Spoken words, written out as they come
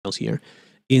fundamentals here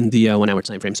in the 1 hour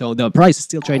time frame. So the price is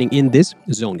still trading in this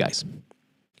zone, guys.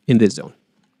 In this zone.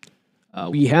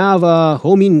 We have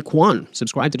Homin Kwan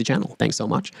subscribe to the channel. Thanks so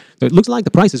much. So it looks like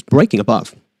the price is breaking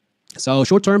above. So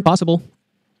short term, possible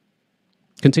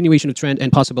continuation of trend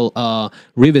and possible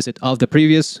revisit of the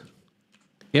previous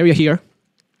area here.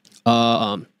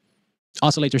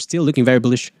 Oscillator still looking very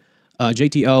bullish.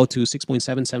 JTO to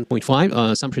 6.7,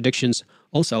 7.5. Some predictions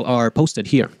also are posted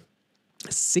here.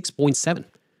 6.7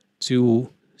 to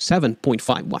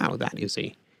 7.5. Wow, that is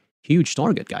a huge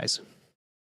target, guys.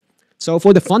 So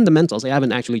for the fundamentals, I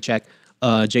haven't actually checked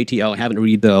JTO. I haven't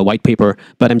read the white paper,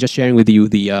 but I'm just sharing with you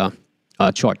the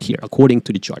chart here, according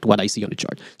to the chart, what I see on the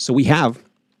chart. So we have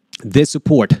this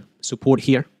support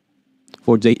here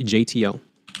for JTO.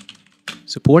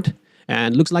 Support,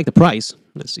 and looks like the price,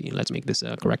 let's see, let's make this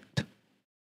correct.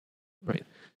 Right.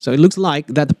 So it looks like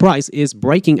that the price is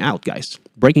breaking out, guys,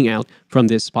 breaking out from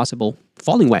this possible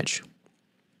falling wedge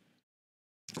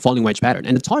pattern.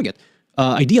 And the target,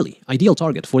 ideal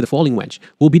target for the falling wedge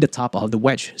will be the top of the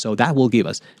wedge. So that will give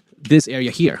us this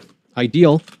area here,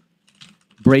 ideal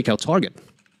breakout target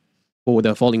for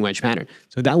the falling wedge pattern.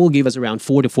 So that will give us around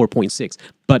 4 to 4.6.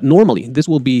 But normally, this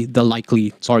will be the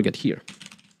likely target here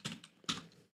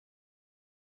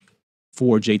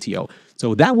for JTO.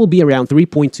 So that will be around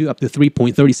 3.2 up to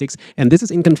 3.36. And this is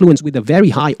in confluence with a very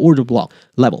high order block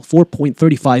level,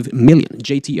 4.35 million.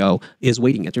 JTO is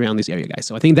waiting at around this area, guys.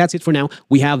 So I think that's it for now.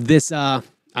 We have this, I'm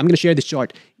going to share this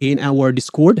chart in our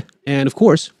Discord. And of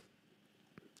course,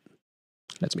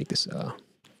 let's make this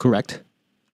correct.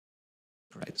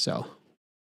 All right, so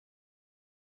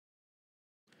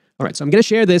I'm going to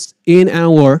share this in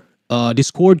our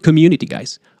Discord community,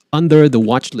 guys, under the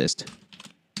watch list.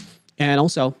 And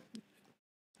also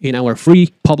in our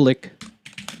free public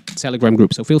Telegram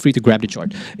group. So feel free to grab the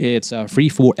chart. It's free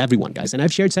for everyone, guys. And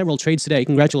I've shared several trades today.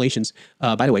 Congratulations,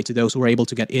 by the way, to those who were able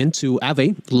to get into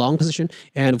AVE, long position.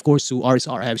 And of course, to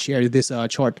RSR, I have shared this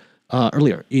chart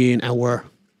earlier in our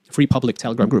free public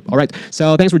Telegram group. All right.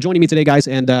 So thanks for joining me today, guys.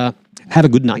 And have a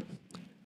good night.